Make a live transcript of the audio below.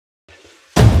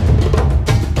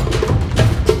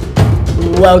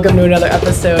Welcome to another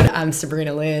episode. I'm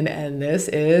Sabrina Lynn, and this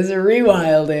is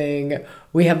Rewilding.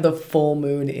 We have the full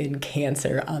moon in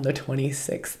Cancer on the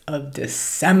 26th of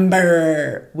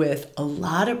December with a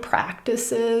lot of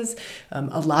practices,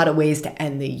 a lot of ways to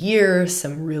end the year,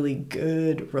 some really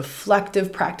good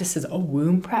reflective practices, a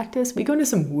womb practice. We go into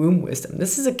some womb wisdom.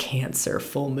 This is a Cancer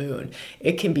full moon.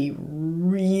 It can be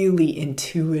really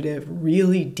intuitive,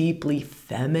 really deeply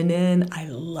feminine. I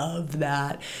love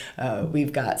that.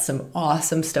 We've got some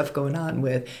awesome stuff going on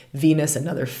with Venus,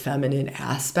 another feminine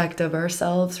aspect of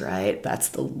ourselves, right? That's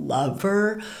the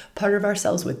lover part of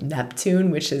ourselves with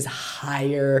Neptune, which is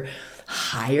higher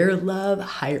love,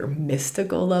 higher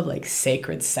mystical love, like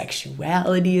sacred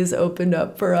sexuality is opened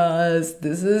up for us.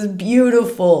 This is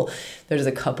beautiful. There's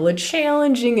a couple of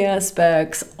challenging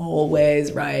aspects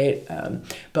always, right?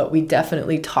 But we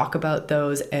definitely talk about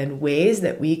those and ways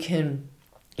that we can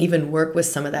even work with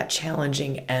some of that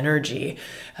challenging energy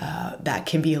that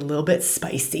can be a little bit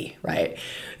spicy, right?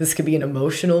 This could be an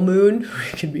emotional moon.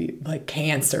 It could be like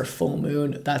Cancer full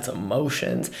moon. That's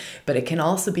emotions. But it can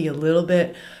also be a little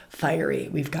bit fiery.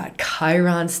 We've got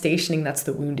Chiron stationing. That's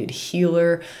the wounded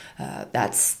healer.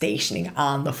 That's stationing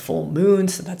on the full moon.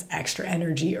 So that's extra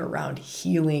energy around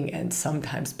healing and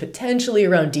sometimes potentially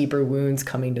around deeper wounds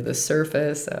coming to the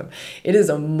surface. It is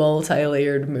a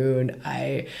multi-layered moon.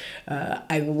 I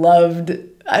loved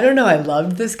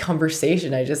this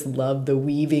conversation. I just love the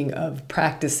weaving of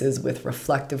practices with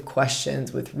reflective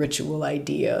questions, with ritual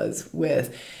ideas,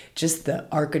 with just the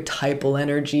archetypal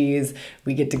energies.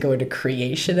 We get to go into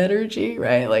creation energy,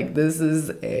 right? Like this is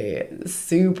a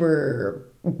super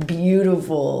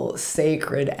beautiful,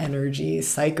 sacred energy,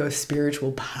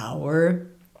 psycho-spiritual power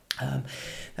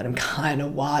that I'm kind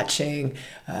of watching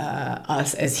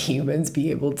us as humans be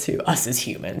able to, us as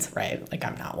humans, right? Like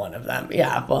I'm not one of them.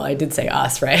 Yeah, well, I did say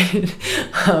us, right?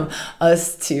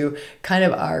 Us to kind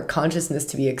of our consciousness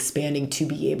to be expanding, to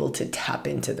be able to tap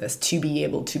into this, to be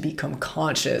able to become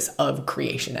conscious of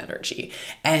creation energy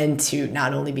and to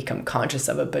not only become conscious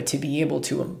of it, but to be able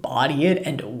to embody it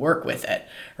and to work with it,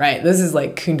 right? This is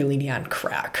like Kundalini on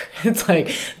crack. It's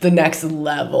like the next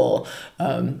level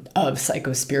of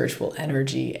psycho-spiritual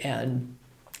energy, and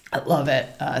I love it.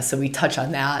 So we touch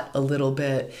on that a little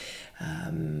bit.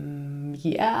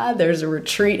 There's a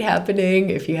retreat happening.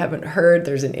 If you haven't heard,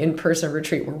 there's an in-person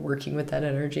retreat. We're working with that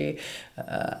energy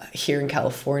here in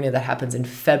California that happens in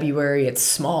February. It's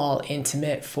small,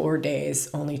 intimate, 4 days,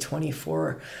 only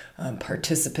 24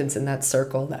 participants in that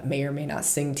circle that may or may not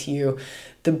sing to you.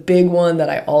 The big one that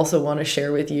I also want to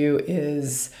share with you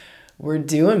is we're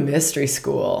doing mystery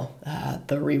school,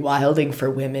 the Rewilding for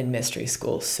Women mystery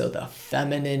school. So the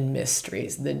feminine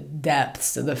mysteries, the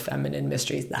depths of the feminine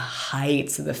mysteries, the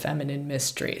heights of the feminine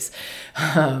mysteries.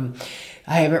 I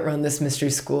haven't run this mystery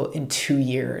school in 2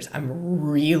 years. I'm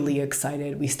really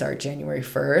excited. We start January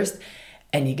 1st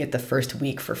and you get the first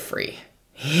week for free.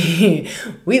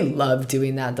 We love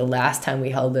doing that. The last time we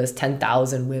held this,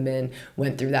 10,000 women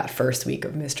went through that first week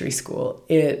of mystery school.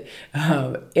 It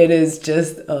is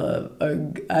just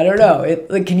I don't know. It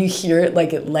like, can you hear it?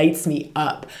 Like it lights me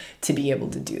up to be able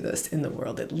to do this in the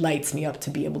world. It lights me up to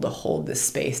be able to hold this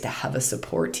space, to have a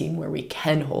support team where we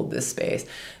can hold this space,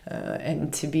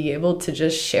 and to be able to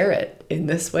just share it in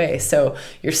this way. So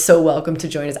you're so welcome to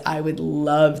join us. I would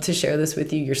love to share this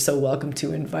with you. You're so welcome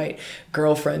to invite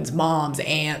girlfriends, moms,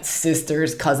 aunts,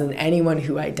 sisters, cousins, anyone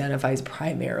who identifies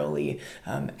primarily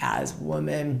as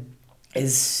woman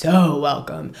is so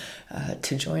welcome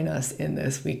to join us in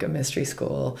this week of mystery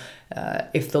school.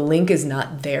 If the link is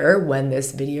not there when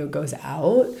this video goes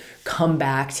out, come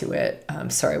back to it.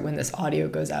 When this audio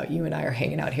goes out, you and I are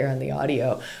hanging out here on the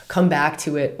audio. Come back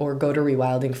to it or go to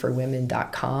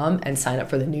rewildingforwomen.com and sign up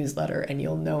for the newsletter, and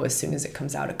you'll know as soon as it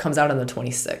comes out. It comes out on the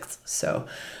 26th. So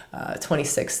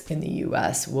 26th in the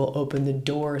US, we'll open the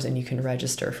doors and you can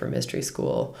register for mystery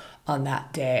school on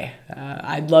that day.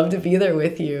 I'd love to be there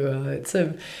with you.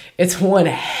 It's one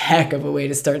heck of a way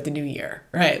to start the new year,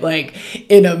 right? Like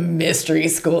in a mystery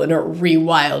school, in a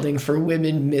Rewilding for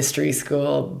Women mystery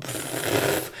school.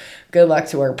 Good luck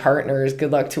to our partners.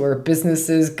 Good luck to our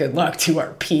businesses. Good luck to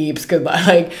our peeps. Good luck.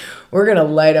 Like we're going to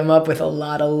light them up with a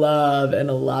lot of love and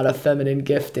a lot of feminine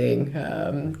gifting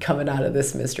coming out of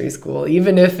this mystery school.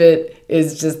 Even if it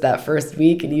is just that first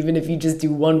week, and even if you just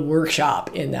do one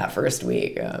workshop in that first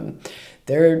week,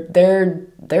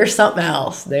 they're something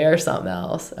else. They are something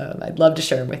else. I'd love to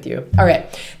share them with you. All right.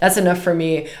 That's enough for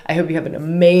me. I hope you have an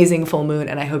amazing full moon,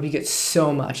 and I hope you get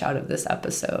so much out of this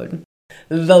episode.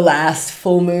 the last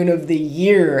full moon of the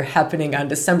year, happening on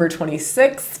December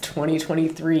 26th,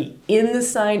 2023, in the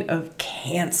sign of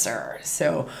Cancer.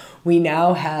 So we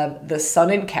now have the sun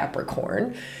in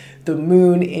Capricorn, the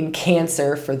moon in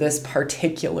Cancer for this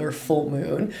particular full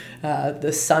moon.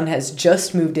 The sun has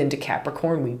just moved into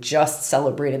Capricorn. We just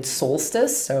celebrated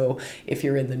solstice. So if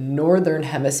you're in the northern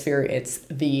hemisphere, it's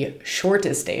the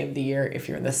shortest day of the year. If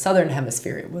you're in the southern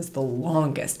hemisphere, it was the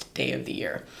longest day of the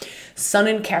year. Sun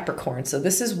in Capricorn. So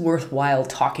this is worthwhile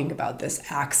talking about this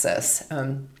axis.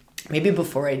 Maybe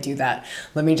before I do that,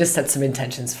 let me just set some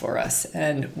intentions for us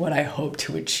and what I hope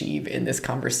to achieve in this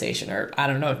conversation, or I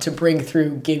don't know, to bring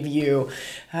through, give you.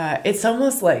 It's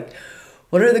almost like,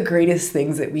 what are the greatest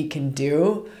things that we can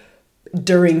do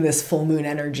during this full moon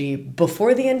energy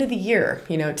before the end of the year?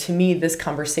 You know, to me, this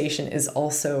conversation is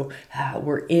also,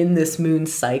 we're in this moon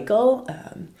cycle.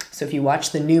 So if you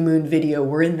watch the new moon video,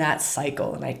 we're in that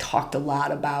cycle. And I talked a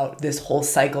lot about this whole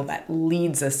cycle that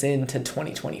leads us into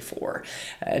 2024.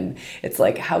 And it's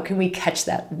like, how can we catch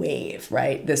that wave,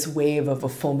 right? This wave of a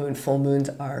full moon. Full moons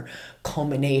are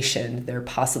culmination. They're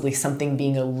possibly something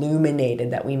being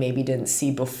illuminated that we maybe didn't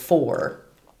see before.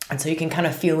 And so you can kind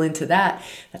of feel into that.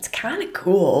 That's kind of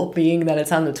cool, being that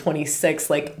it's on the 26th,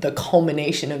 like the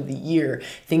culmination of the year,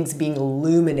 things being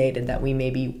illuminated that we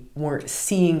maybe weren't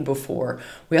seeing before.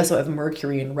 We also have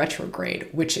Mercury in retrograde,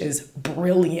 which is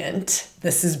brilliant.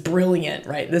 This is brilliant,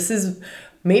 right? This is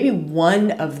maybe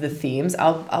one of the themes.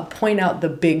 I'll point out the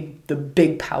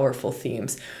big powerful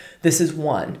themes. This is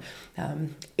one,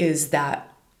 is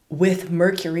that with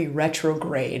Mercury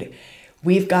retrograde,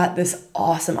 we've got this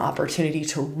awesome opportunity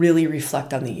to really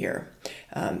reflect on the year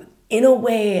in a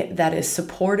way that is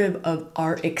supportive of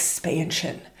our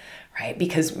expansion, right?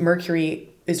 Because Mercury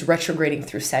is retrograding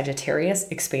through Sagittarius,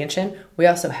 expansion. We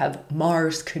also have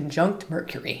Mars conjunct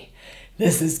Mercury.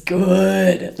 This is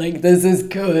good. Like, this is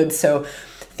good. So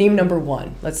theme number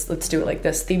one, let's do it like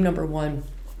this. Theme number one,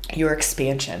 your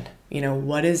expansion. You know,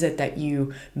 what is it that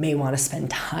you may want to spend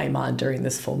time on during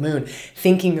this full moon?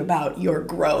 Thinking about your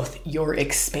growth, your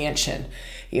expansion.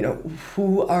 You know,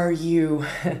 who are you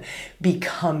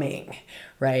becoming,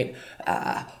 right?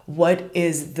 What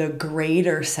is the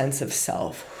greater sense of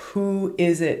self? Who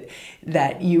is it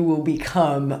that you will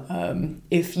become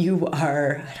if you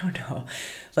are, I don't know,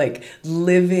 like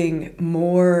living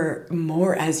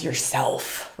more as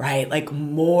yourself, right? Like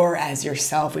more as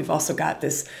yourself. We've also got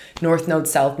this North Node,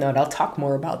 South Node. I'll talk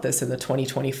more about this in the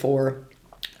 2024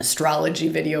 astrology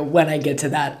video when I get to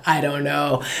that. I don't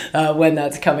know when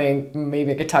that's coming.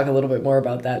 Maybe I could talk a little bit more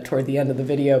about that toward the end of the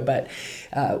video, but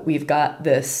we've got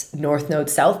this North Node,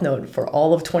 South Node for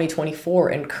all of 2024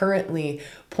 and currently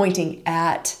pointing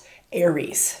at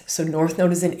Aries. So North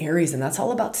Node is in Aries, and that's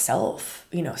all about self,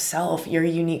 you know, self, your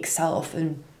unique self.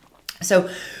 And so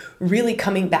really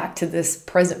coming back to this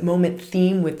present moment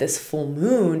theme with this full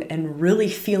moon and really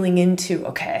feeling into,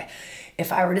 okay,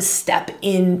 if I were to step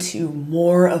into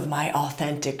more of my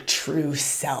authentic true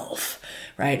self,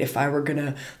 right? If I were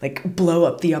gonna like blow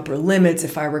up the upper limits,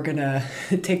 if I were gonna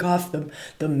take off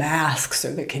the masks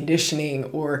or the conditioning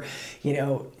or, you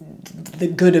know, the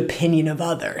good opinion of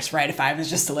others, right? If I was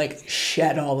just to like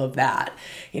shed all of that,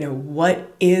 you know,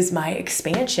 what is my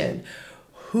expansion?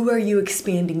 Who are you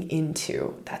expanding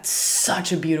into? That's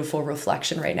such a beautiful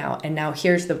reflection right now. And now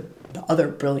here's the other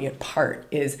brilliant part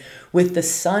is with the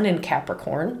sun in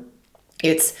Capricorn,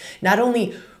 it's not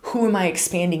only who am I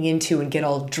expanding into and get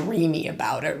all dreamy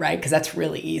about it, right? Because that's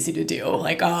really easy to do.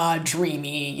 Like,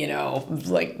 dreamy, you know,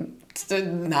 like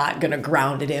not going to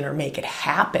ground it in or make it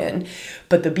happen.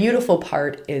 But the beautiful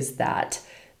part is that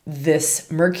this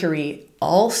Mercury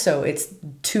also, it's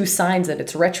two signs that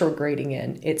it's retrograding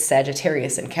in. It's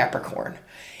Sagittarius and Capricorn.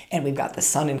 And we've got the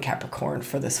sun in Capricorn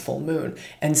for this full moon.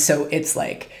 And so it's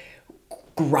like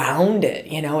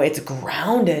grounded, you know, it's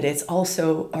grounded. It's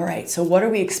also, all right, so what are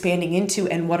we expanding into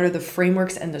and what are the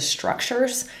frameworks and the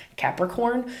structures?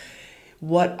 Capricorn,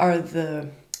 what are the,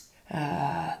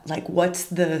 what's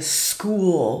the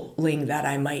schooling that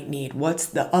I might need? What's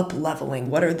the up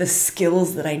leveling? What are the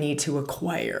skills that I need to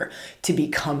acquire to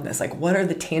become this? Like, what are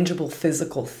the tangible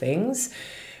physical things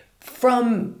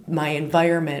from my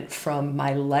environment, from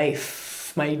my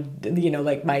life, my, you know,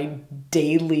 like my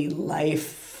daily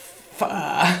life,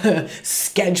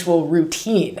 schedule,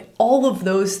 routine, all of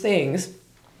those things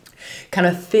kind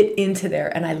of fit into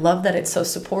there. And I love that it's so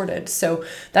supported. So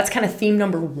that's kind of theme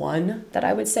number one that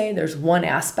I would say. There's one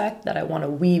aspect that I want to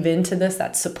weave into this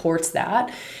that supports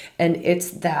that. And it's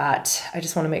that, I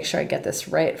just want to make sure I get this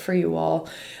right for you all.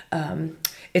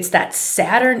 It's that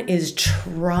Saturn is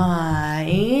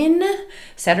trine.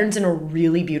 Saturn's in a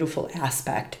really beautiful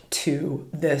aspect to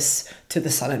the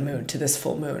sun and moon, to this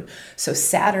full moon. So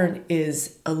Saturn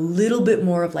is a little bit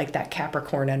more of like that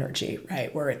Capricorn energy,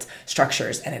 right? Where it's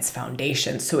structures and it's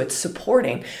foundations. So it's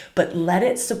supporting, but let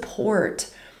it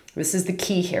support. This is the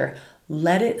key here.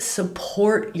 Let it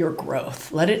support your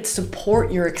growth. Let it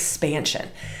support your expansion.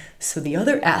 So the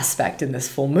other aspect in this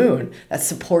full moon that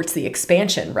supports the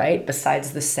expansion, right?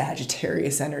 Besides the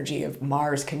Sagittarius energy of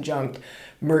Mars conjunct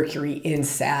Mercury in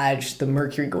Sag, the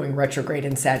Mercury going retrograde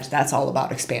in Sag, that's all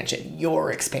about expansion,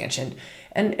 your expansion.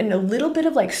 And a little bit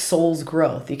of like soul's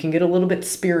growth. You can get a little bit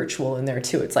spiritual in there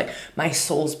too. It's like my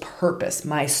soul's purpose,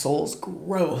 my soul's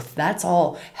growth. That's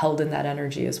all held in that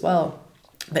energy as well.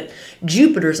 But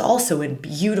Jupiter's also in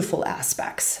beautiful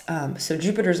aspects. So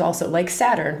Jupiter's also like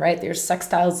Saturn, right? There's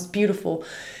sextiles, beautiful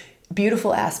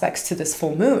aspects to this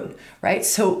full moon, right?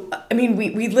 So, I mean,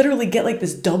 we literally get like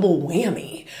this double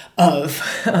whammy of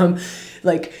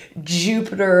like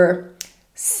Jupiter,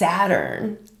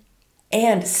 Saturn,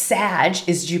 and Sag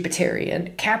is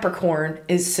Jupiterian, Capricorn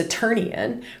is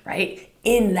Saturnian, right?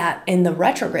 In the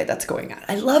retrograde that's going on.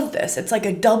 I love this. It's like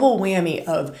a double whammy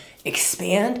of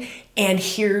expand, and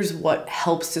here's what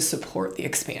helps to support the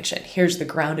expansion. Here's the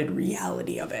grounded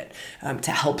reality of it,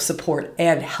 to help support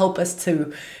and help us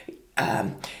to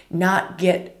not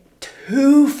get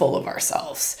too full of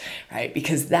ourselves, right?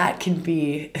 Because that can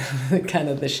be kind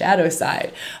of the shadow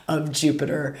side of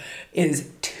Jupiter,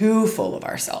 is too full of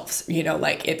ourselves. You know,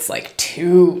 like it's like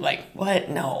too, like,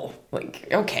 what? No, like,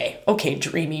 okay,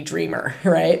 dreamy dreamer,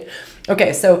 right?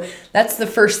 Okay, so that's the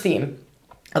first theme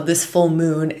of this full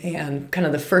moon, and kind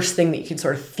of the first thing that you can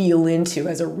sort of feel into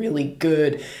as a really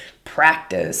good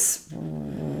practice,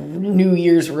 New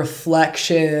Year's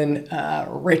reflection,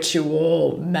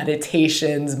 ritual,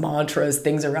 meditations, mantras,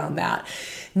 things around that.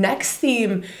 Next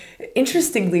theme,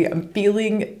 interestingly, I'm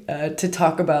feeling to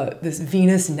talk about this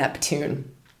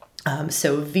Venus-Neptune.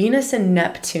 So Venus and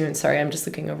Neptune, sorry, I'm just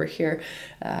looking over here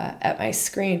at my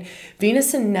screen.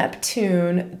 Venus and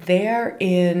Neptune, they're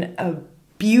in a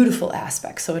beautiful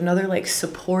aspect. So another like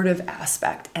supportive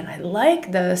aspect. And I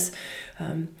like this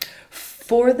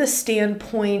for the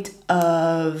standpoint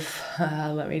of,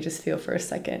 let me just feel for a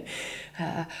second,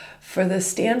 for the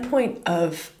standpoint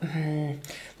of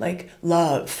like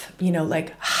love, you know,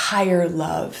 like higher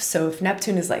love. So if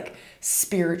Neptune is like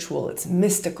spiritual, it's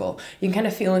mystical, you can kind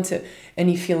of feel into,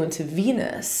 and you feel into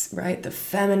Venus, right? The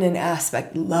feminine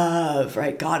aspect, love,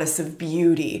 right? Goddess of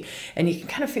beauty. And you can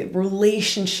kind of feel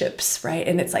relationships, right?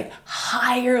 And it's like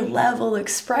higher level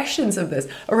expressions of this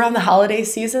around the holiday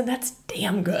season. That's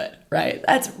damn good, right?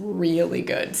 That's really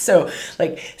good. So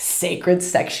like sacred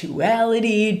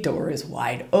sexuality, door is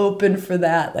wide open for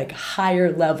that, like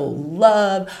higher level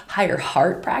love, higher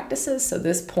heart practices. So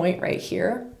this point right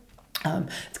here,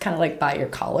 it's kind of like by your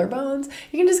collarbones.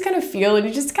 You can just kind of feel, and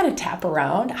you just kind of tap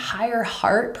around higher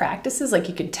heart practices. Like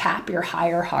you can tap your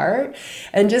higher heart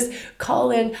and just call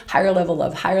in higher level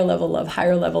love, higher level love,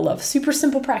 higher level love. Super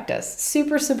simple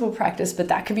practice, but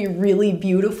that could be really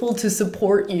beautiful to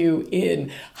support you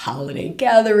in holiday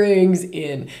gatherings,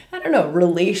 in, I don't know,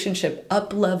 relationship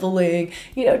up-leveling,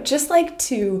 you know, just like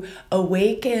to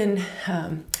awaken,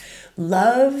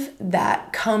 love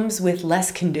that comes with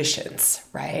less conditions,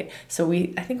 right? So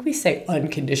I think we say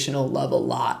unconditional love a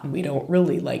lot, and we don't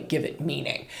really like give it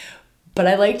meaning. But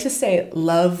I like to say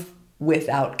love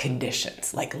without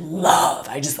conditions, like love.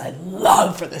 I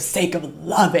love for the sake of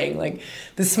loving. Like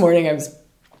this morning I was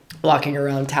walking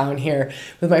around town here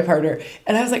with my partner,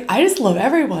 and I was like, I just love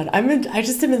everyone. I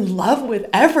just am in love with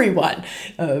everyone.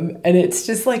 And it's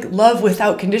just like love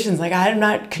without conditions. Like I'm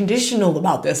not conditional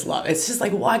about this love. It's just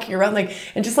like walking around like,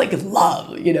 and just like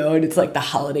love, you know, and it's like the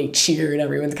holiday cheer, and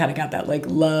everyone's kind of got that like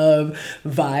love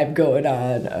vibe going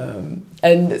on.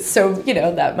 And so, you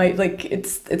know, that might like,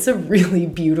 it's a really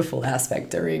beautiful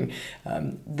aspect during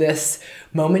this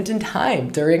moment in time,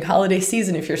 during holiday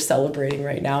season, if you're celebrating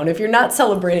right now. And if you're not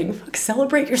celebrating,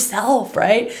 celebrate yourself,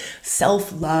 right?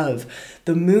 Self-love.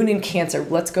 The moon in Cancer,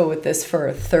 let's go with this for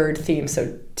a third theme.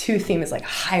 So 2 theme is like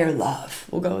higher love.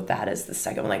 We'll go with that as the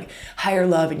second one, like higher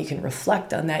love. And you can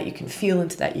reflect on that. You can feel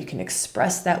into that. You can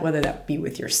express that, whether that be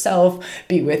with yourself,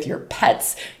 be with your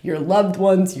pets, your loved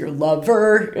ones, your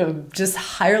lover, just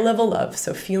higher level love.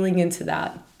 So feeling into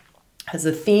that as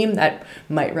a theme that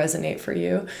might resonate for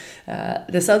you.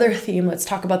 This other theme, let's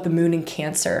talk about the moon in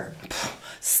Cancer.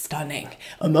 stunning,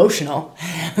 emotional.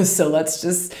 So let's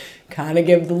just kind of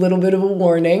give a little bit of a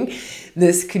warning.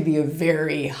 This could be a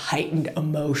very heightened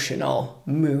emotional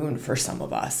moon for some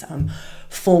of us.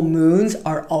 Full moons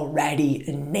are already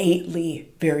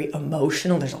innately very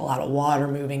emotional. There's a lot of water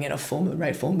moving in a full moon,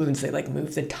 right? Full moons, they like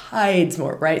move the tides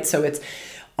more, right? So it's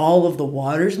all of the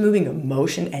waters moving,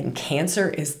 emotion, and Cancer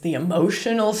is the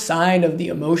emotional sign of the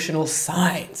emotional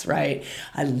signs, right?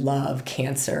 I love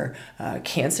Cancer.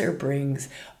 Cancer brings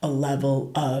a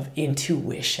level of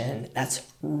intuition that's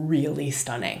really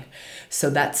stunning.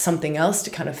 So that's something else to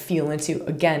kind of feel into.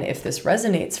 Again, if this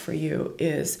resonates for you,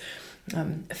 is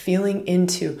feeling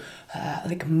into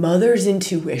like mother's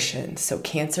intuition. So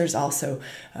Cancer is also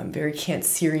very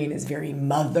Cancerian, is very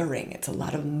mothering. It's a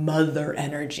lot of mother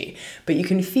energy, but you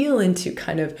can feel into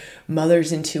kind of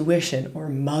mother's intuition or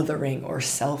mothering or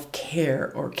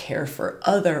self-care or care for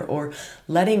other or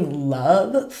letting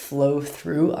love flow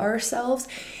through ourselves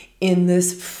in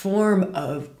this form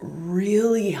of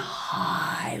really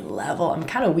high level. I'm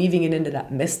kind of weaving it into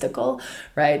that mystical,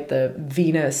 right? The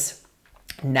Venus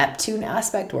Neptune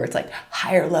aspect where it's like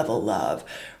higher level love,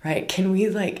 right? Can we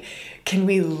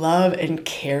love and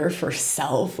care for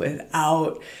self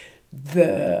without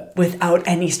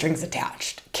any strings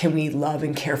attached? Can we love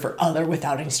and care for other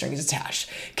without any strings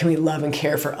attached? Can we love and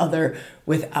care for other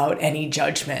without any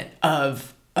judgment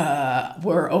of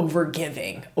we're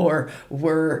overgiving or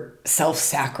we're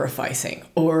self-sacrificing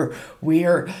or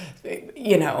we're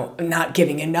not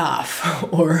giving enough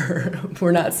or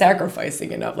we're not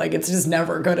sacrificing enough, like it's just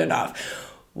never good enough?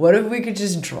 What if we could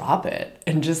just drop it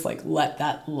and just like let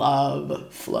that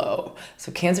love flow?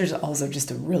 So Cancer is also just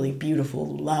a really beautiful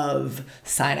love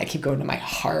sign. I keep going to my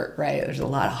heart, right? There's a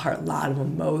lot of heart, a lot of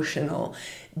emotional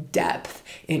depth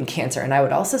in Cancer. And I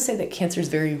would also say that Cancer is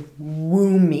very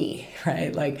womby,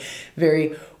 right? Like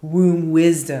very womb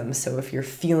wisdom. So if you're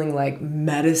feeling like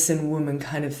medicine woman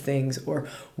kind of things or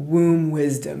womb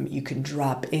wisdom, you can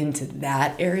drop into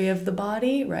that area of the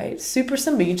body, right? Super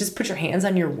simple. You just put your hands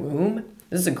on your womb.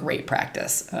 This is a great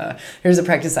practice. Here's a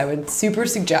practice I would super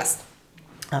suggest.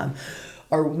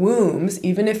 Our wombs,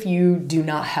 even if you do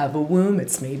not have a womb,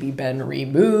 it's maybe been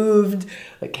removed,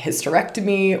 like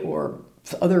hysterectomy or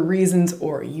for other reasons,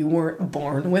 or you weren't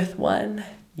born with one,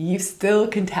 you still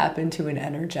can tap into an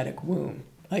energetic womb,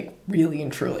 like really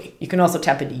and truly. You can also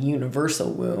tap into universal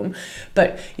womb,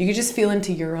 but you can just feel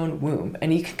into your own womb,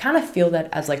 and you can kind of feel that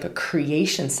as like a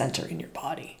creation center in your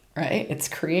body. Right? It's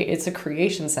a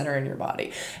creation center in your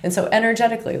body. And so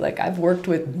energetically, like I've worked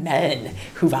with men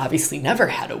who've obviously never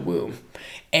had a womb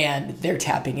and they're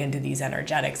tapping into these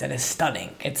energetics and it's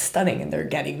stunning. It's stunning. And they're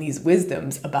getting these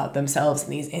wisdoms about themselves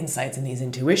and these insights and these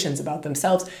intuitions about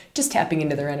themselves, just tapping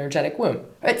into their energetic womb.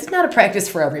 Right? It's not a practice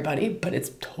for everybody, but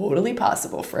it's totally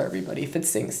possible for everybody if it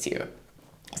sings to you.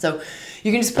 So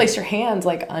you can just place your hands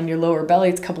like on your lower belly.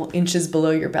 It's a couple inches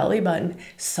below your belly button.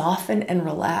 Soften and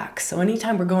relax. So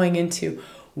anytime we're going into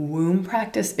womb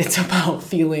practice, it's about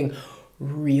feeling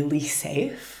really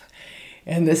safe.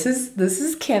 And this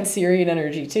is Cancerian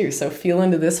energy too. So feel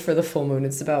into this for the full moon.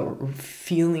 It's about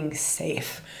feeling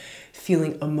safe,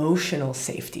 feeling emotional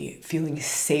safety, feeling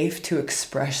safe to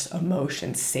express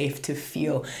emotion, safe to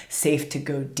feel, safe to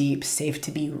go deep, safe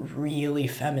to be really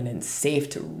feminine, safe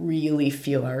to really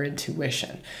feel our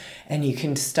intuition. And you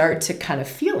can start to kind of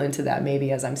feel into that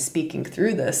maybe as I'm speaking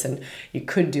through this, and you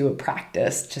could do a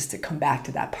practice just to come back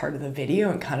to that part of the video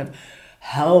and kind of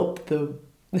help the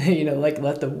like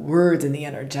let the words and the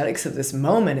energetics of this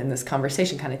moment in this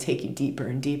conversation kind of take you deeper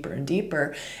and deeper and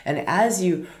deeper. And as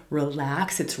you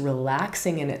relax, it's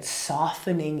relaxing and it's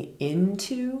softening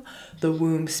into the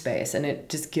womb space, and it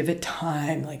just give it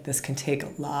time. Like this can take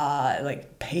a lot,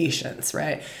 like patience,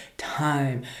 right?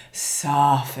 Time,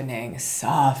 softening.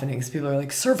 So people are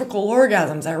like, cervical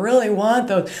orgasms, I really want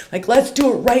those. Like, let's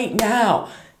do it right now.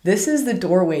 This is the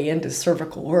doorway into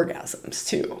cervical orgasms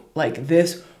too. Like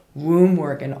this womb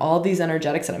work and all these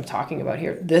energetics that I'm talking about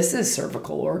here, this is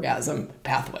cervical orgasm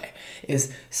pathway,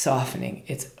 is softening,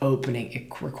 it's opening.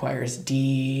 It requires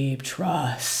deep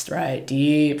trust, right?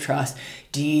 Deep trust,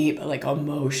 deep like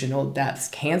emotional depths.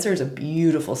 Cancer is a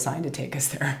beautiful sign to take us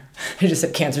there. I just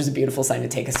said Cancer is a beautiful sign to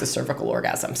take us to cervical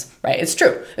orgasms, right? It's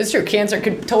true. It's true. Cancer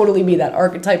could totally be that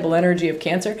archetypal energy of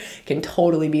Cancer, can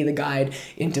totally be the guide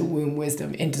into womb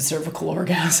wisdom, into cervical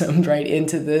orgasm, right?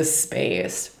 Into this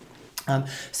space.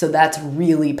 So that's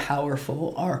really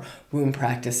powerful. Our womb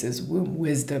practices, womb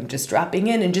wisdom, just dropping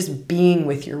in and just being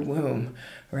with your womb,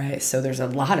 right? So there's a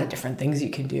lot of different things you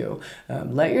can do.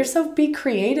 Let yourself be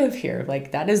creative here.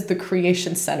 Like that is the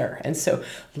creation center. And so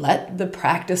let the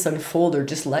practice unfold, or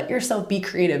just let yourself be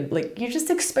creative. Like you're just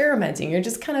experimenting. You're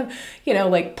just kind of,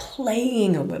 like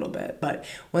playing a little bit. But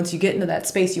once you get into that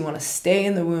space, you want to stay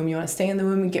in the womb. You want to stay in the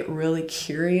womb and get really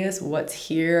curious. What's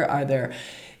here? Are there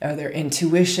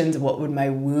intuitions? What would my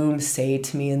womb say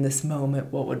to me in this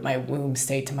moment? What would my womb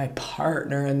say to my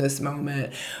partner in this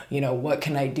moment? What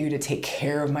can I do to take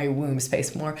care of my womb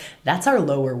space more? That's our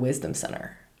lower wisdom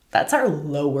center.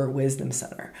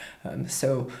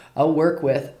 So I'll work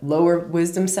with lower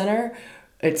wisdom center.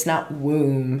 It's not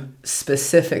womb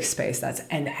specific space. That's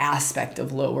an aspect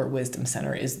of lower wisdom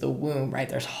center is the womb, right?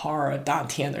 There's Hara,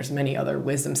 Dantian, there's many other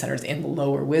wisdom centers in the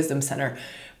lower wisdom center,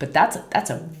 but that's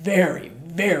a very,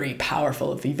 very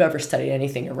powerful, if you've ever studied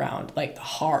anything around like the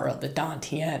Hara, the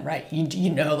Dantian, right?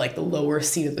 Like the lower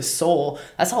seat of the soul,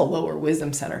 that's all lower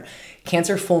wisdom center.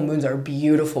 Cancer full moons are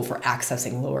beautiful for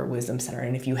accessing lower wisdom center.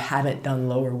 And if you haven't done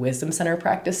lower wisdom center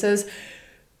practices,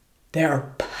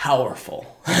 they're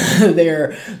powerful.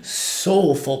 They're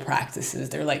soulful practices.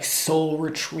 They're like soul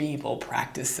retrieval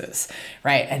practices,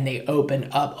 right? And they open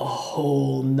up a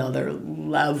whole nother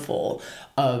level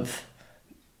of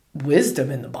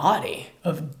wisdom in the body,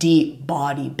 of deep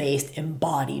body-based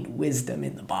embodied wisdom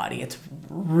in the body. It's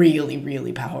really,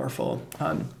 really powerful.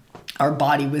 Our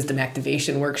body wisdom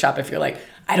activation workshop, if you're like,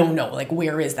 I don't know, like,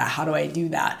 where is that? How do I do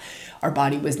that? Our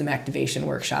body wisdom activation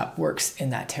workshop works in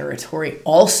that territory.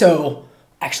 Also,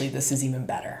 actually, this is even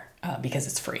better because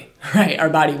it's free, right? Our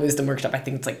body wisdom workshop, I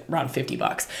think it's like around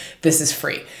 $50. This is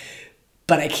free.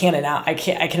 But I can announce it.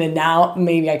 Can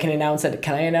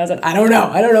I announce it? I don't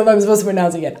know if I'm supposed to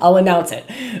announce it yet. I'll announce it.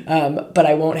 But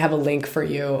I won't have a link for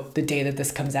you the day that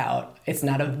this comes out. It's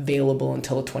not available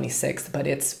until the 26th, but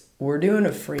we're doing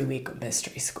a free week of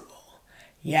mystery school.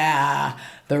 Yeah,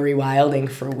 the Rewilding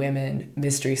for Women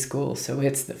Mystery School. So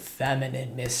it's the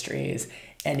feminine mysteries.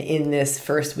 And in this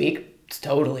first week, it's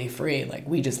totally free. Like,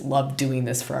 we just love doing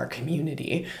this for our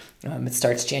community. It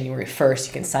starts January 1st.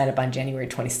 You can sign up on January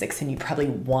 26th, and you probably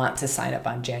want to sign up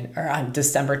on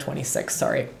December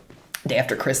 26th, day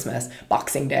after Christmas,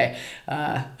 Boxing Day.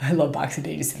 I love Boxing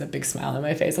Day. You see the big smile on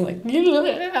my face. I'm like,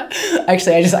 yeah.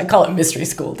 Actually, I call it Mystery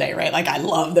School Day, right? Like, I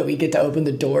love that we get to open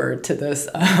the door to this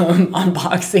on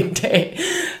Boxing Day.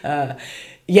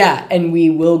 Yeah, and we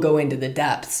will go into the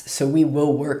depths. So we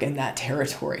will work in that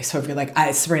territory. So if you're like,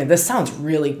 Sabrina, this sounds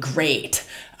really great,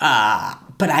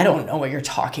 but I don't know what you're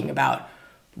talking about,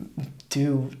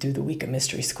 do the week of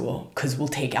mystery school, because I'll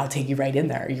take you right in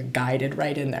there. You're guided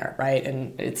right in there, right?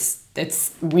 And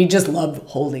we just love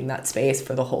holding that space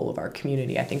for the whole of our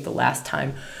community. I think the last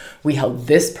time we held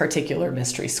this particular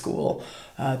mystery school,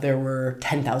 there were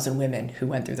 10,000 women who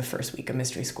went through the first week of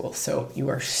mystery school. So you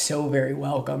are so very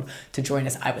welcome to join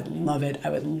us. I would love it. I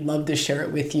would love to share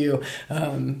it with you.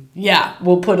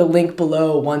 We'll put a link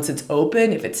below once it's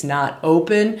open. If it's not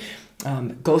open,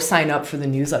 go sign up for the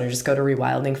newsletter. Just go to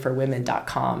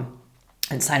rewildingforwomen.com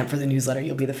and sign up for the newsletter.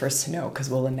 You'll be the first to know, because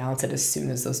we'll announce it as soon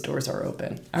as those doors are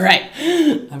open. All right.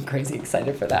 I'm crazy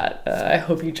excited for that. I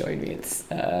hope you join me. It's,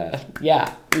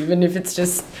 even if it's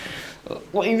just,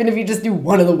 even if you just do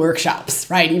one of the workshops,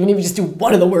 right? Even if you just do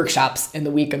one of the workshops in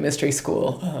the week of mystery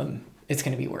school, it's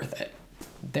going to be worth it.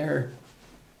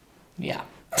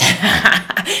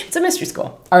 It's a mystery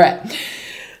school. All right.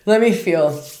 Let me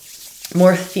feel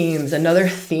more themes. Another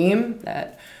theme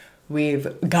that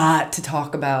we've got to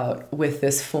talk about with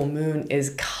this full moon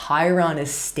is Chiron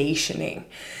is stationing.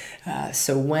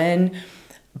 So when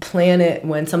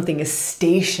something is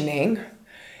stationing,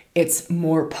 it's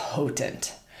more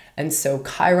potent. And so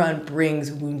Chiron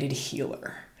brings wounded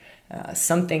healer.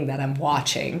 Something that I'm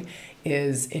watching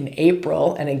is in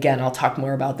April, and again, I'll talk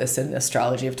more about this in the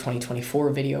Astrology of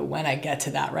 2024 video when I get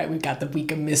to that, right? We've got the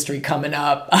week of mystery coming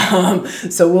up.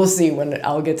 So we'll see when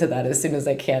I'll get to that as soon as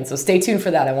I can. So stay tuned for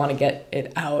that. I want to get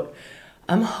it out.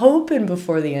 I'm hoping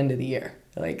before the end of the year.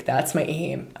 Like, that's my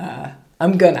aim.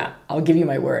 I'll give you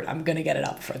my word. I'm going to get it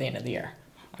up before the end of the year.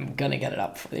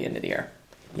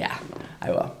 Yeah,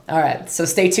 I will. All right. So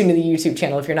stay tuned to the YouTube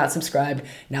channel. If you're not subscribed,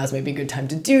 now's maybe a good time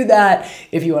to do that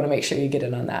if you want to make sure you get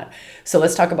in on that. So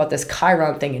let's talk about this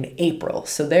Chiron thing in April.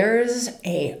 So there's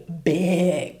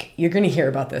you're going to hear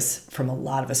about this from a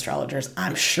lot of astrologers.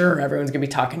 I'm sure everyone's going to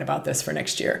be talking about this for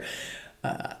next year.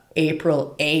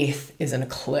 April 8th is an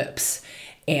eclipse,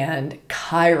 and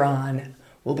Chiron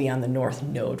will be on the north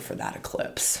node for that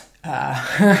eclipse.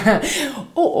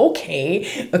 Oh,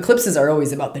 okay. Eclipses are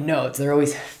always about the nodes. They're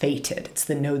always fated. It's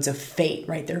the nodes of fate,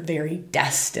 right? They're very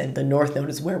destined. The North Node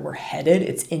is where we're headed.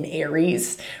 It's in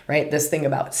Aries, right? This thing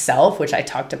about self, which I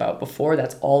talked about before,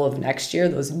 that's all of next year.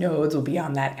 Those nodes will be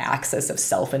on that axis of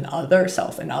self and other,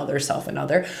 self and other, self and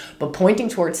other, but pointing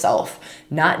towards self,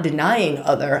 not denying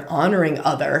other, honoring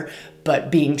other,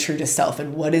 but being true to self.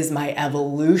 And what is my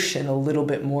evolution a little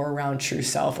bit more around true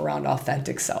self, around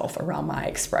authentic self, around my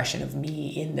expression of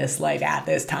me in this life at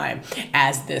this time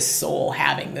as this soul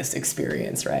having this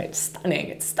experience, right? Stunning.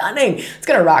 It's stunning. It's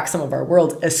going to rock some of our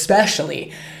worlds,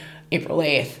 especially April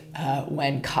 8th,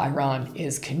 when Chiron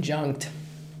is conjunct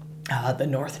the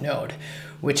North Node,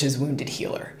 which is wounded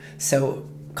healer. So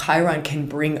Chiron can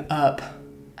bring up,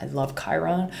 I love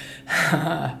Chiron,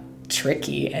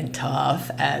 tricky and tough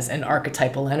as an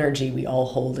archetypal energy. We all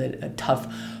hold it, a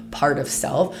tough part of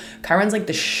self. Chiron's like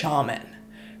the shaman,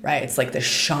 right? It's like the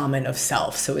shaman of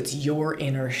self. So it's your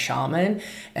inner shaman.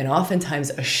 And oftentimes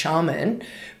a shaman,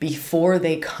 before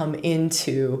they come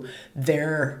into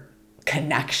their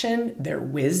connection, their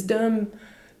wisdom,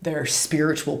 their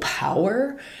spiritual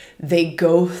power, they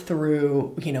go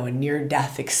through, a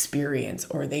near-death experience,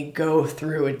 or they go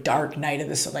through a dark night of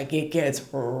the soul. Like, it gets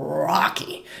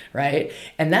rocky, right?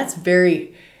 And that's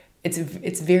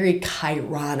it's very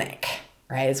chironic,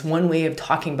 right? It's one way of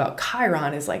talking about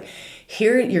Chiron is like,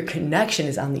 here your connection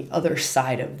is on the other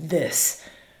side of this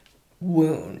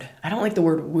wound. I don't like the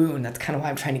word wound. That's kind of why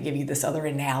I'm trying to give you this other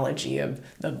analogy of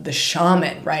the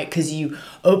shaman, right? Because you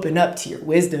open up to your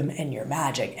wisdom and your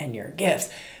magic and your gifts,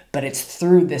 but it's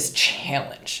through this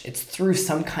challenge. It's through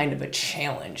some kind of a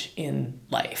challenge in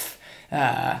life.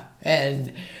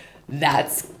 And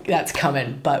that's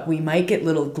coming, but we might get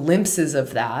little glimpses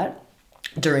of that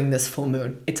during this full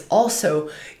moon. It's also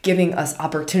giving us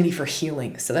opportunity for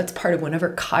healing. So that's part of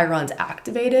whenever Chiron's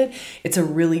activated, it's a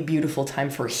really beautiful time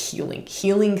for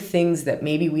healing things that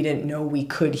maybe we didn't know we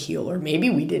could heal, or maybe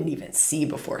we didn't even see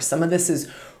before. Some of this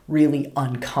is really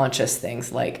unconscious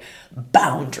things like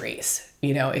boundaries.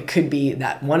 It could be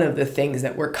that one of the things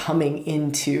that we're coming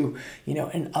into,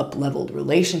 an up-leveled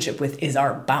relationship with is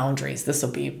our boundaries. This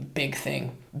will be a big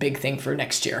thing for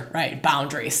next year, right?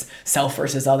 Boundaries, self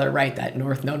versus other, right? That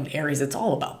North Node in Aries, it's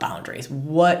all about boundaries.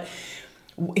 What,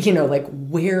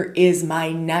 where is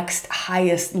my next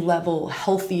highest level,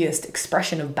 healthiest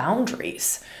expression of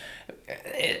boundaries?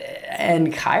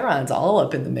 And Chiron's all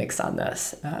up in the mix on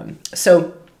this.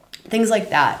 So things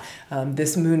like that.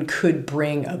 This moon could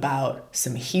bring about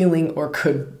some healing, or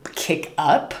could kick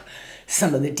up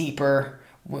some of the deeper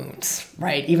wounds,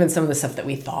 right? Even some of the stuff that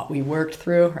we thought we worked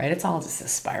through, right? It's all just a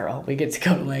spiral. We get to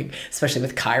go especially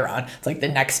with Chiron, it's like the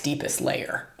next deepest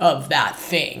layer of that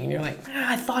thing. And you're like,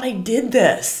 I thought I did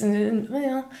this. And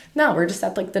no, we're just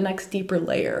at the next deeper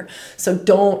layer. So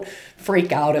don't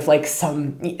freak out if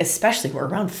especially we're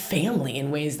around family in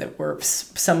ways that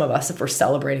some of us, if we're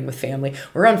celebrating with family,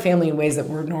 we're around family in ways that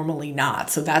we're normally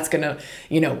not. So that's going to,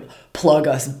 plug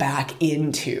us back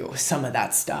into some of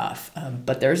that stuff.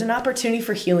 But there's an opportunity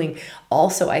for healing.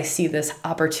 Also, I see this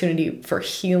opportunity for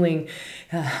healing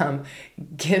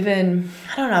given,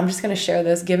 I'm just going to share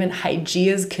this, given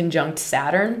Hygeia's conjunct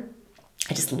Saturn.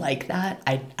 I just like that.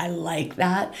 I like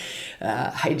that.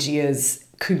 Hygeia's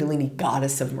Kundalini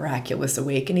goddess of miraculous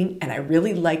awakening. And I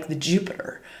really like the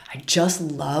Jupiter. I just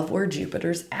love where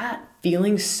Jupiter's at.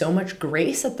 Feeling so much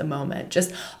grace at the moment,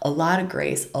 just a lot of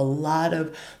grace, a lot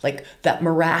of that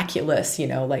miraculous,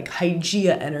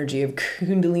 Hygeia energy of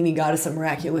Kundalini goddess of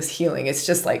miraculous healing. It's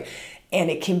just and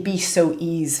it can be so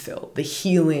ease-filled. The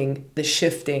healing, the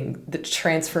shifting, the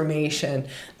transformation,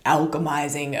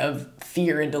 alchemizing of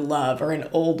fear into love, or an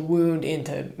old wound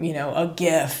into, a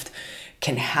gift,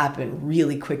 can happen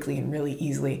really quickly and really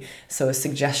easily. So a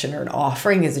suggestion or an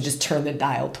offering is to just turn the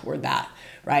dial toward that,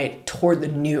 right? Toward the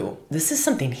new. This is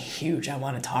something huge I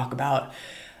want to talk about.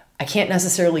 I can't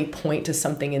necessarily point to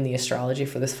something in the astrology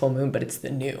for this full moon, but it's the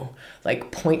new.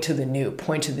 Point to the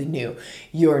new,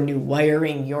 your new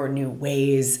wiring, your new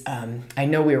ways. I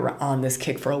know we were on this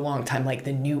kick for a long time,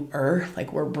 the new earth,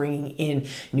 we're bringing in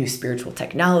new spiritual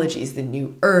technologies, the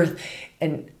new earth.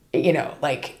 And,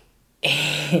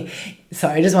 so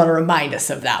I just want to remind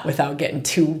us of that without getting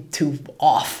too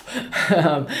off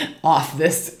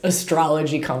this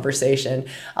astrology conversation.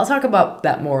 I'll talk about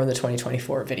that more in the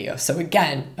 2024 video. So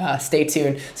again, stay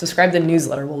tuned. Subscribe to the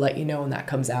newsletter. We'll let you know when that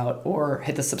comes out, or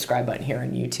hit the subscribe button here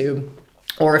on YouTube.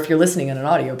 Or if you're listening on an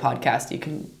audio podcast, you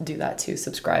can do that too.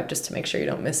 Subscribe just to make sure you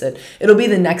don't miss it. It'll be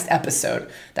the next episode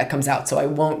that comes out. So I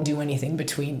won't do anything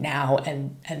between now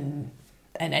and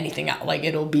anything else.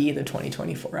 It'll be the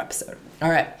 2024 episode. All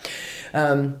right.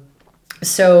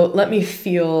 So let me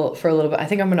feel for a little bit. I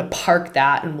think I'm going to park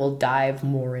that and we'll dive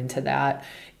more into that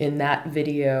in that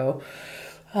video.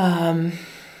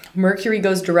 Mercury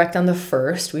goes direct on the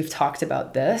 1st. We've talked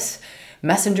about this.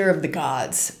 Messenger of the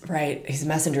gods, right? He's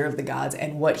messenger of the gods.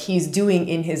 And what he's doing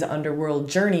in his underworld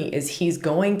journey is he's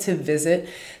going to visit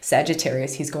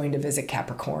Sagittarius. He's going to visit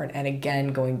Capricorn. And again,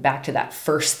 going back to that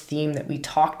first theme that we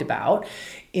talked about,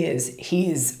 is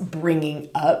he's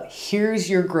bringing up, here's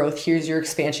your growth, here's your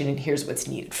expansion, and here's what's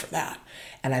needed for that.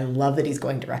 And I love that he's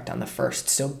going direct on the 1st.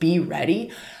 So be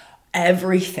ready.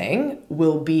 Everything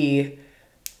will be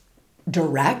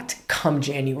direct come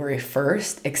January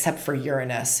 1st, except for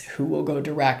Uranus, who will go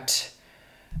direct.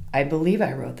 I believe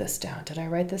I wrote this down. Did I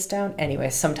write this down?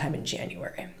 Anyway, sometime in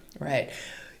January, right?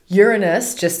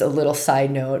 Uranus, just a little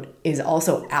side note, is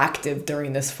also active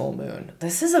during this full moon.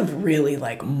 This is a really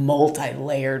like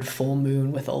multi-layered full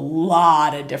moon with a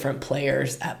lot of different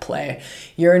players at play.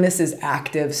 Uranus is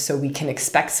active, so we can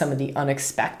expect some of the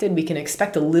unexpected. We can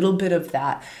expect a little bit of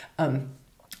that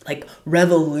like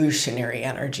revolutionary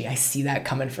energy. I see that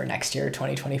coming for next year,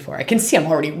 2024. I can see I'm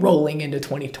already rolling into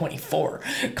 2024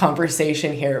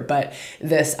 conversation here, but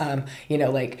this,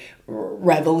 like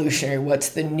revolutionary, what's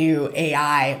the new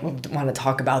AI? We want to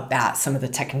talk about that, some of the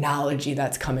technology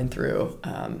that's coming through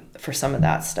for some of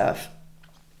that stuff.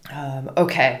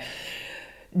 Okay.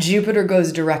 Jupiter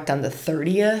goes direct on the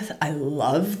 30th. I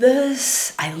love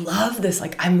this.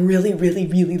 Like, I'm really, really,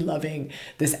 really loving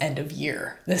this end of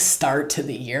year, this start to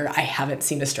the year. I haven't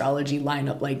seen astrology line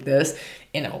up like this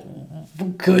in a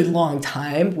good long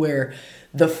time, where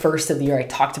the first of the year, I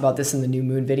talked about this in the new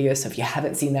moon video. So if you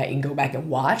haven't seen that, you can go back and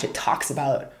watch. It talks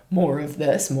about more of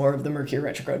this, more of the Mercury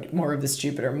retrograde, more of this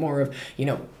Jupiter, more of,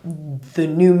 the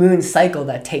new moon cycle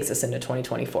that takes us into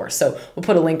 2024. So we'll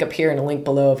put a link up here and a link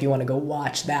below if you want to go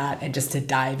watch that and just to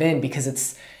dive in,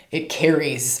 because it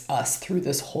carries us through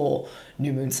this whole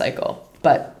new moon cycle.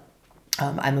 But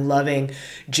I'm loving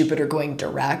Jupiter going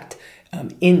direct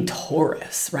in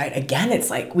Taurus, right? Again, it's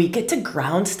like we get to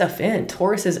ground stuff in.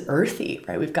 Taurus is earthy,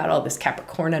 right? We've got all this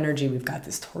Capricorn energy, we've got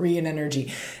this Taurian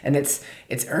energy, and it's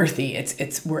earthy.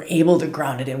 It's we're able to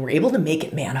ground it in. We're able to make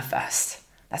it manifest.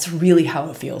 That's really how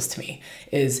it feels to me,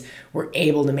 is we're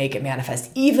able to make it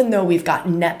manifest, even though we've got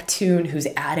Neptune, who's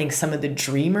adding some of the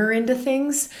dreamer into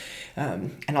things.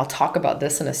 And I'll talk about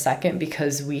this in a second,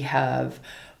 because we have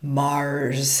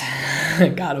Mars,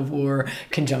 god of war,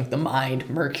 conjunct the mind,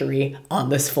 Mercury on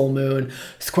this full moon,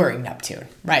 squaring Neptune,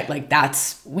 right? Like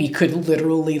we could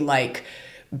literally like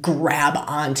grab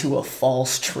onto a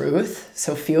false truth.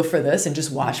 So feel for this and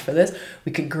just watch for this.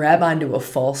 We could grab onto a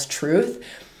false truth,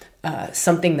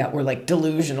 something that we're like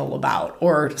delusional about,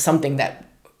 or something that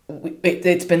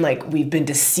it's been like we've been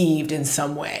deceived in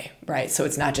some way, right? So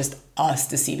it's not just us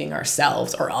deceiving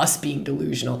ourselves or us being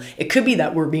delusional. It could be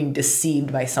that we're being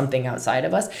deceived by something outside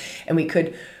of us, and we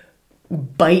could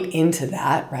bite into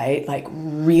that, right? Like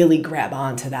really grab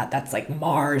onto that. That's like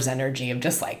Mars energy of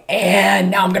just like,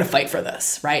 and now I'm going to fight for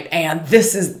this, right? And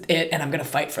this is it, and I'm going to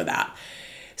fight for that.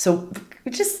 So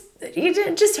just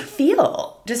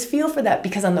feel for that,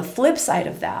 because on the flip side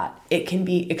of that, it can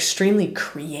be extremely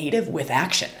creative with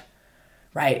action,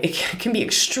 right? It can be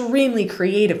extremely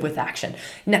creative with action.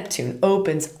 Neptune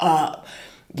opens up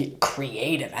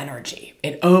creative energy.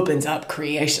 It opens up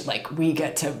creation. Like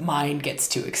mind gets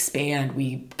to expand.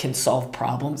 We can solve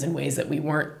problems in ways that we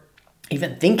weren't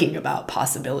even thinking about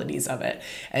possibilities of it.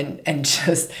 And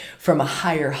just from a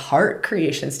higher heart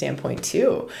creation standpoint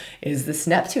too, is this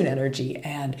Neptune energy,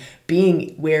 and being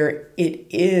where it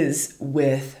is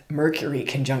with Mercury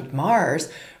conjunct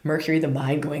Mars, Mercury, the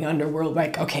mind, going underworld,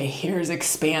 like, okay, here's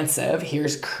expansive,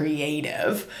 here's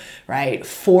creative, right?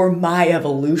 For my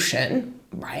evolution,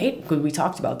 right? We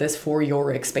talked about this, for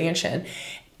your expansion.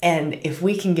 And if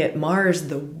we can get Mars,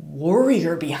 the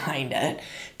warrior behind it,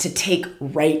 to take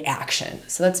right action.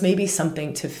 So that's maybe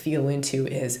something to feel into,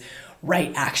 is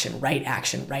right action, right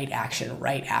action, right action,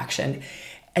 right action.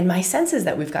 And my sense is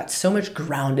that we've got so much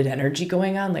grounded energy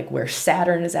going on, like where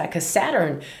Saturn is at, because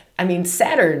Saturn,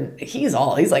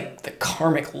 he's like the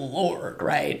karmic lord,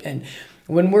 right? And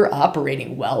when we're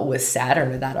operating well with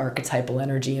Saturn, or that archetypal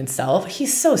energy in self,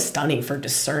 he's so stunning for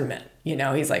discernment.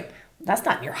 He's like, that's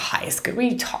not your highest good. What are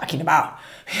you talking about?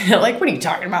 Like, what are you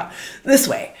talking about? This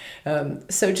way.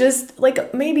 So just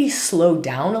like maybe slow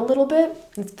down a little bit.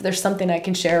 If there's something I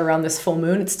can share around this full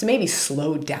moon, it's to maybe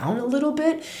slow down a little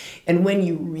bit. And when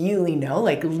you really know,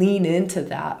 like lean into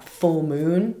that full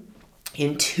moon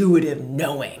intuitive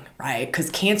knowing, right? Because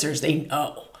Cancers, they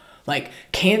know. Like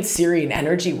Cancerian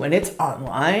energy, when it's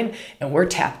online and we're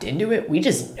tapped into it, we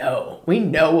just know. We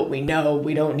know what we know.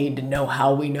 We don't need to know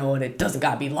how we know, and it doesn't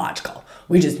got to be logical.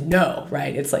 We just know,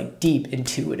 right? It's like deep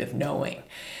intuitive knowing.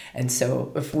 And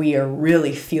so if we are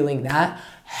really feeling that,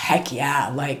 heck yeah,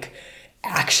 like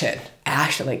action,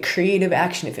 like creative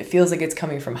action. If it feels like it's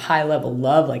coming from high level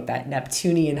love, like that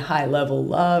Neptunian high level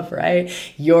love, right?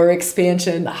 Your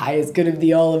expansion, the highest good of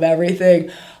the all of everything,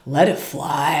 let it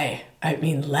fly. I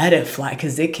mean, let it fly,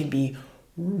 because it can be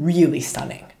really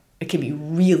stunning. It can be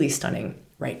really stunning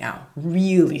right now,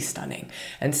 really stunning.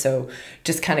 And so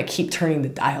just kind of keep turning the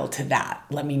dial to that.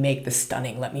 Let me make this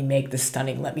stunning. Let me make this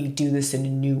stunning. Let me do this in a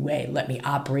new way. Let me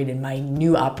operate in my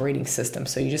new operating system.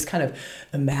 So you just kind of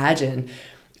imagine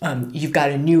you've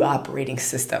got a new operating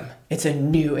system. It's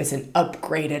an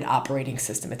upgraded operating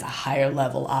system. It's a higher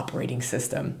level operating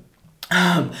system.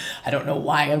 I don't know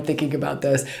why I'm thinking about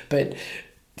this, but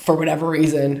for whatever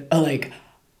reason, like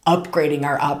upgrading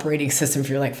our operating system. If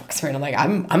you're like, fuck, I'm like,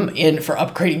 I'm in for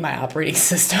upgrading my operating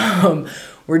system.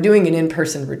 We're doing an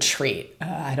in-person retreat.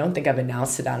 I don't think I've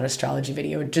announced it on an astrology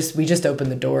video. We just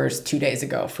opened the doors 2 days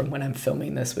ago from when I'm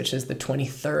filming this, which is the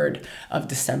 23rd of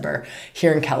December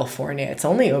here in California. It's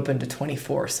only open to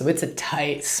 24, so it's a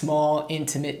tight, small,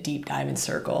 intimate, deep diamond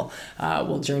circle.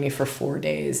 We'll journey for 4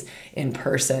 days in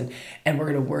person, and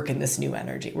we're going to work in this new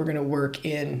energy. We're going to work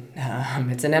in,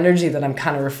 it's an energy that I'm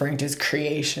kind of referring to as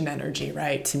creation energy,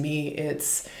 right? To me,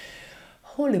 it's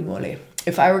holy moly.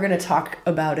 If I were going to talk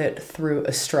about it through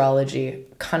astrology,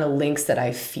 kind of links that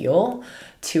I feel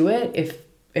to it,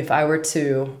 if I were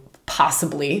to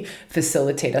possibly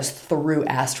facilitate us through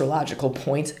astrological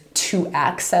points to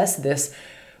access this,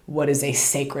 what is a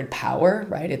sacred power,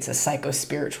 right? It's a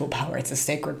psycho-spiritual power. It's a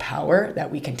sacred power that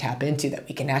we can tap into, that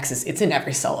we can access. It's in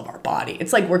every cell of our body.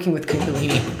 It's like working with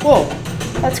Kundalini. Whoa,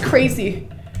 that's crazy.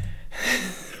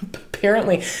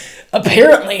 Apparently,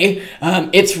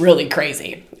 it's really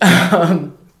crazy.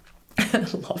 I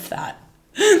love that.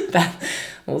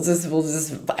 We'll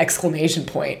just exclamation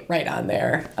point right on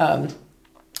there.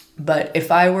 But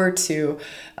if I were to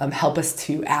help us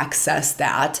to access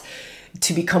that,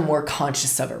 to become more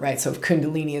conscious of it, right? So if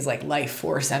Kundalini is like life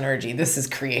force energy, this is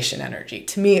creation energy.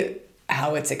 To me,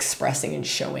 how it's expressing and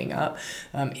showing up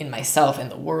in myself, in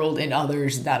the world, in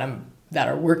others that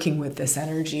are working with this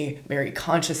energy very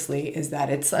consciously, is that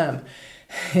it's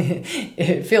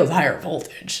it feels higher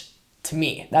voltage to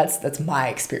me. That's my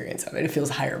experience of it. It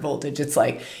feels higher voltage. It's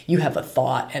like you have a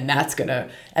thought, and that's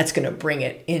gonna bring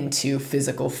it into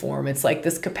physical form. It's like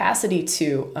this capacity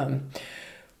to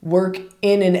work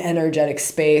in an energetic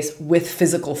space with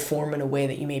physical form in a way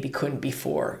that you maybe couldn't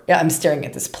before. Yeah, I'm staring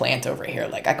at this plant over here.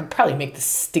 Like, I could probably make this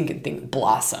stinking thing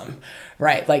blossom,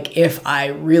 right? Like, if I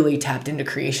really tapped into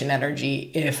creation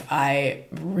energy, if I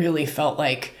really felt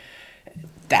like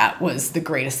that was the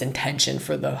greatest intention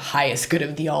for the highest good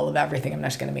of the all of everything, I'm not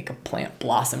just going to make a plant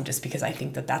blossom just because I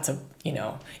think that that's a,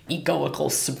 egoical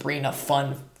Sabrina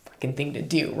fun fucking thing to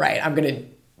do, right? I'm going to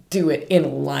do it in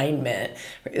alignment.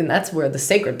 And that's where the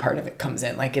sacred part of it comes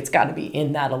in. Like, it's got to be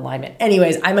in that alignment.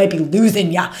 Anyways, I might be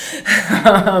losing ya.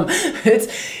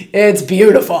 It's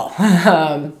beautiful.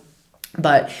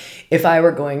 But if I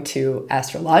were going to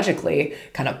astrologically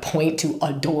kind of point to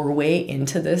a doorway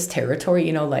into this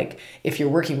territory, like if you're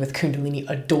working with Kundalini,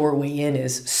 a doorway in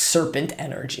is serpent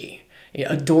energy.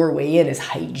 A doorway in is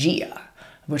Hygeia,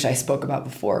 which I spoke about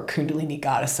before, Kundalini,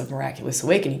 goddess of miraculous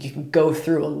awakening. You can go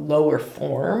through a lower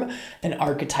form, an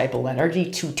archetypal energy,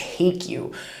 to take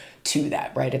you to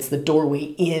that, right? It's the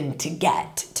doorway in to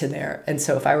get to there. And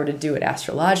so if I were to do it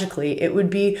astrologically, it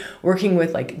would be working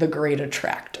with like the great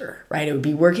attractor, right? It would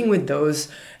be working with those,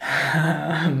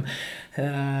 that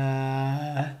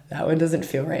one doesn't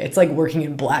feel right. It's like working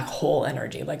in black hole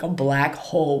energy. Like a black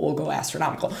hole will go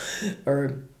astronomical,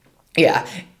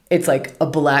 it's like a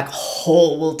black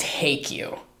hole will take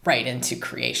you right into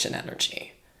creation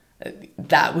energy.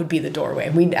 That would be the doorway.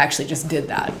 And we actually just did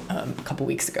that a couple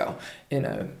weeks ago in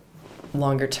a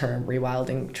longer term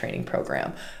rewilding training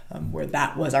program, where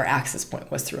that was our access point,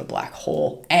 was through a black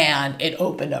hole, and it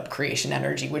opened up creation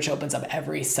energy, which opens up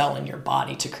every cell in your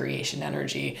body to creation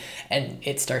energy, and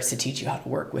it starts to teach you how to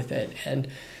work with it and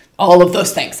all of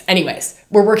those things. Anyways,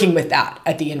 we're working with that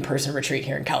at the in-person retreat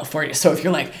here in California. So if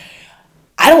you're like,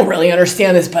 I don't really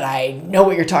understand this, but I know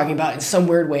what you're talking about in some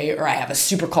weird way, or I have a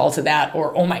super call to that,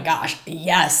 or oh my gosh,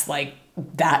 yes, like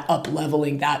that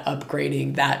up-leveling, that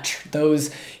upgrading, that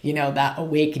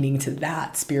awakening to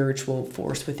that spiritual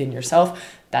force within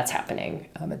yourself, that's happening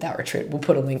at that retreat. We'll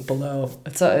put a link below.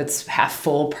 It's half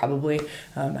full probably.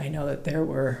 I know that there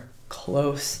were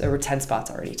 10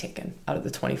 spots already taken out of the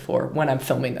 24 when I'm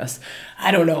filming this.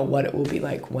 I don't know what it will be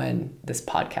like when this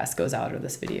podcast goes out or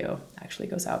this video actually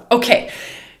goes out. Okay,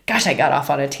 gosh, I got off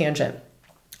on a tangent.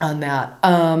 on that.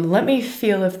 Let me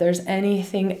feel if there's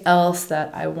anything else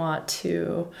that I want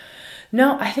to.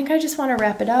 No, I think I just want to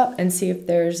wrap it up and see if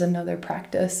there's another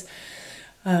practice.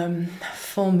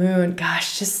 Full moon,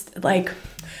 gosh, just like,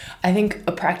 I think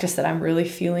a practice that I'm really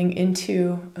feeling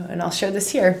into, and I'll share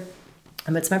this here.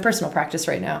 It's my personal practice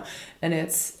right now. And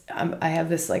I have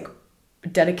this like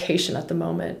dedication at the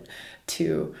moment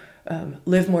to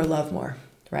live more, love more,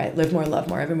 right? Live more, love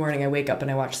more. Every morning I wake up and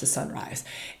I watch the sunrise.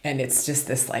 And it's just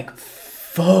this like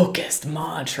focused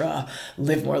mantra: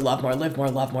 live more, love more, live more,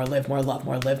 love more, live more, love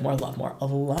more, live more, love more.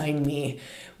 Align me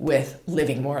with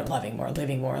living more, loving more,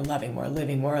 living more, loving more,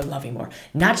 living more, loving more.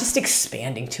 Not just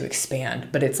expanding to expand,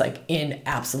 but it's like in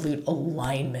absolute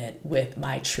alignment with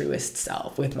my truest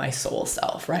self, with my soul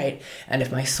self, right? And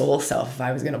if my soul self, if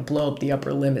I was going to blow up the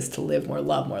upper limits to live more,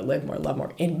 love more, live more, love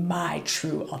more in my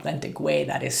true, authentic way,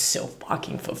 that is so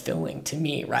fucking fulfilling to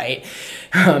me, right?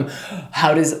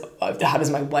 How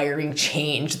does my wiring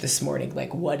change this morning?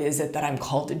 Like, what is it that I'm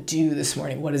called to do this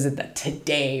morning? What is it that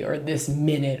today or this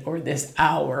minute or this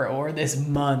hour or this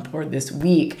month or this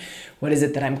week, what is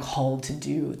it that I'm called to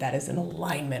do that is in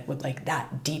alignment with like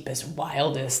that deepest,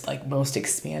 wildest, like most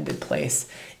expanded place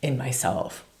in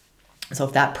myself? So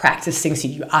if that practice sings to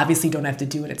you, you obviously don't have to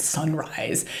do it at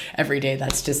sunrise every day.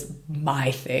 That's just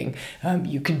my thing.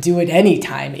 You could do it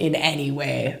anytime in any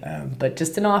way, but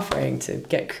just an offering to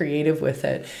get creative with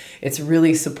it. It's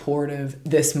really supportive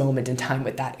this moment in time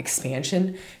with that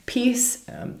expansion piece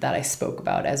that I spoke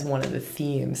about as one of the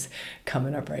themes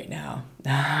coming up right now.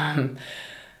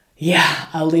 Yeah,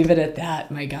 I'll leave it at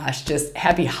that. My gosh, just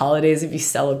happy holidays if you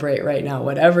celebrate right now,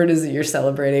 whatever it is that you're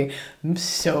celebrating. I'm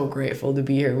so grateful to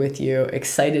be here with you.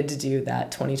 Excited to do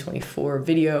that 2024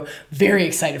 video. Very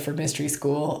excited for Mystery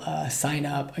School. Sign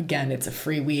up. Again, it's a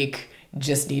free week.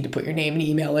 Just need to put your name and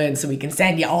email in so we can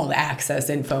send you all the access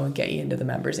info and get you into the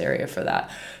members area for that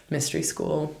Mystery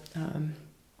School.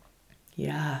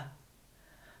 Yeah,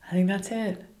 I think that's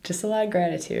it. Just a lot of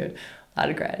gratitude. A lot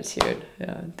of gratitude.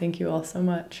 Thank you all so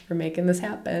much for making this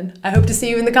happen. I hope to see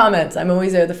you in the comments. I'm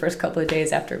always there the first couple of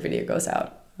days after a video goes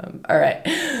out. All right.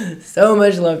 So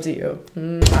much love to you.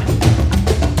 Mwah.